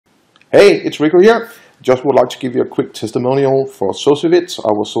Hey, it's Rico here. Just would like to give you a quick testimonial for Soci Vids.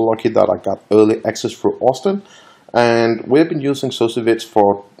 I was so lucky that I got early access through Austin, and we have been using Soci Vids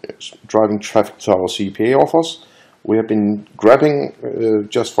for driving traffic to our CPA offers. We have been grabbing,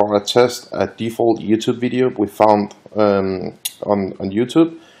 just for a test, a default YouTube video we found on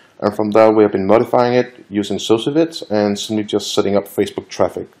YouTube, and from there we have been modifying it using Soci Vids and simply just setting up Facebook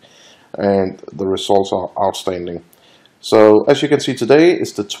traffic, and the results are outstanding. So as you can see, today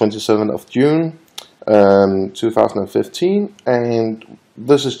is the 27th of June 2015, and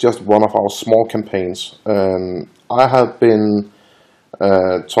this is just one of our small campaigns. I have been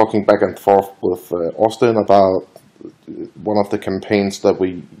talking back and forth with Austin about one of the campaigns that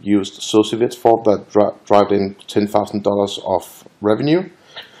we used Soci Vids for that drive in $10,000 of revenue.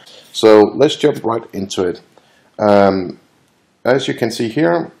 So let's jump right into it. As you can see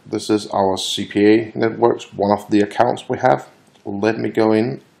here, this is our CPA networks, one of the accounts we have. Let me go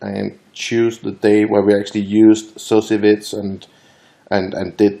in and choose the day where we actually used Soci Vids and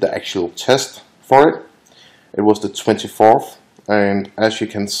did the actual test for it. It was the 24th, and as you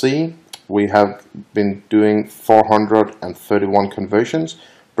can see, we have been doing 431 conversions,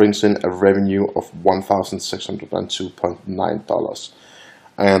 brings in a revenue of $1,602.9.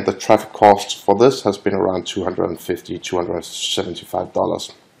 And the traffic cost for this has been around $250,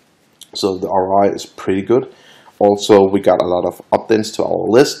 $275. So the ROI is pretty good. Also, we got a lot of opt-ins to our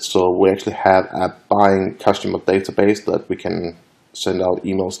list, so we actually have a buying customer database that we can send out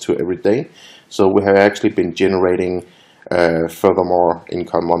emails to every day. So we have actually been generating furthermore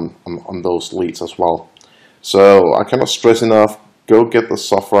income on those leads as well. So I cannot stress enough, go get the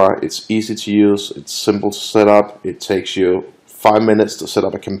software. It's easy to use, it's simple to set up, it takes you 5 minutes to set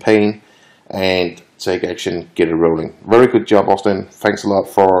up a campaign and take action, get it rolling. Very good job, Austin. Thanks a lot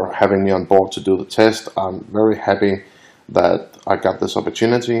for having me on board to do the test. I'm very happy that I got this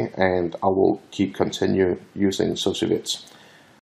opportunity, and I will continue using Soci Vids.